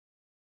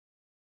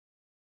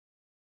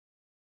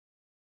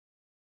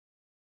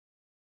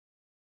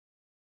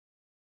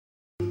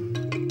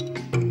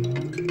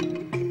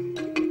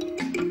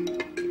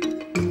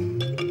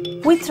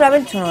We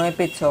traveled to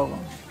Noepe, Togo,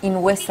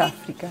 in West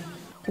Africa,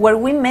 where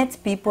we met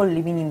people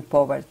living in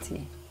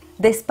poverty.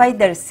 Despite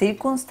their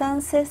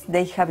circumstances,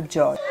 they have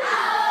joy.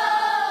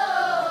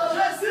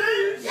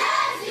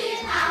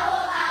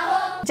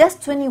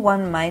 Just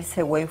 21 miles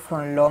away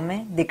from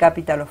Lome, the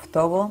capital of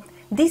Togo,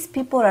 these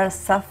people are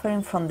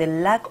suffering from the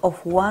lack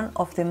of one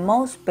of the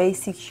most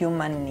basic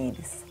human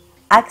needs: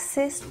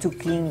 access to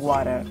clean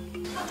water.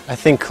 I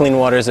think clean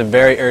water is a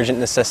very urgent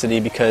necessity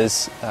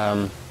because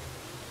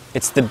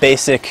it's the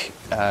basic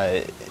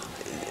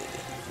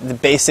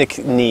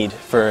need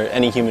for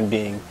any human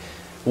being.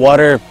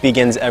 Water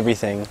begins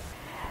everything.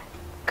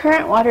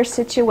 Current water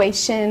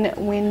situation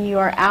when you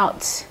are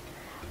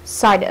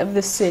outside of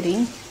the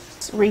city,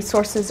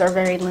 resources are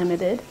very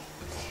limited.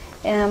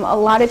 A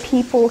lot of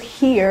people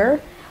here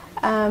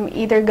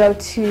either go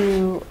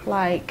to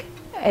like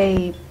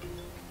a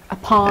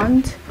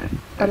pond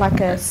or like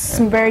a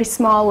very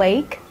small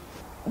lake.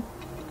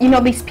 You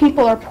know, these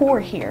people are poor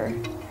here.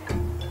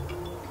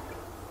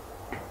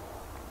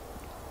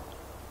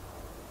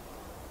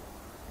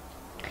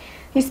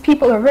 These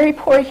people are very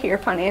poor here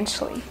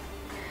financially,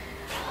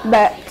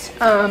 but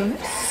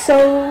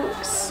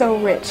so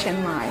rich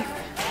in life.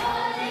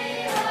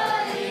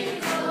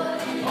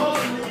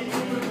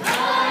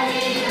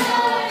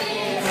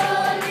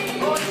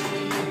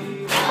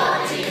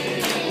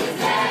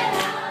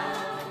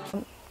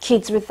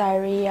 Kids with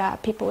diarrhea,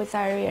 people with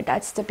diarrhea,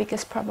 that's the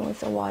biggest problem with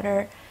the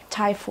water.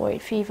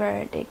 Typhoid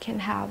fever, they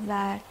can have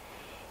that.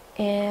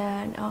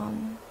 And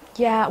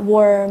yeah,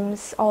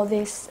 worms, all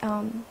these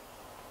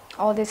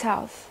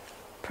health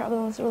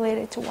problems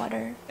related to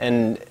water.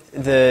 And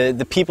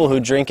the people who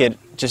drink it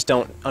just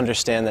don't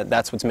understand that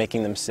that's what's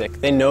making them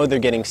sick. They know they're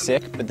getting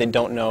sick, but they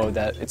don't know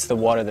that it's the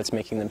water that's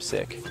making them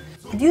sick.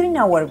 During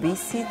our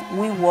visit,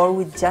 we worked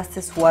with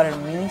Justice Water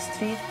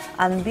Ministry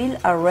and built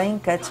a rain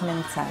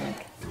catchment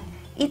tank.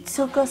 It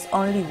took us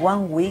only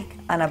 1 week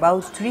and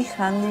about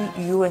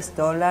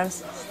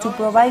 $300 to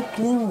provide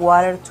clean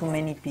water to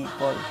many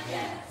people.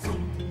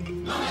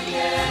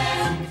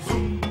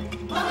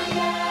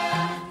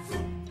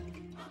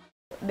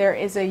 There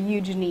is a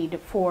huge need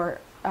for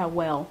a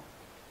well,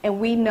 and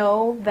we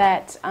know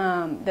that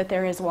that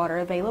there is water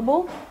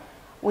available.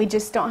 We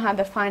just don't have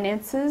the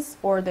finances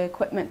or the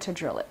equipment to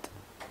drill it.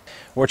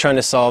 We're trying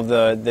to solve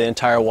the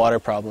entire water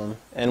problem,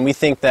 and we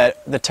think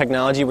that the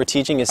technology we're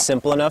teaching is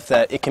simple enough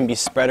that it can be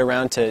spread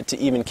around to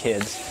even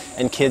kids,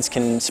 and kids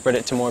can spread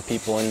it to more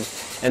people,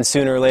 and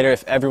sooner or later,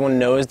 if everyone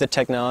knows the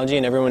technology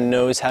and everyone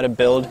knows how to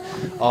build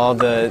all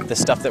the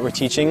stuff that we're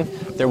teaching,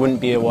 there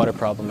wouldn't be a water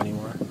problem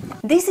anymore.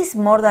 This is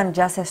more than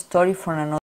just a story from another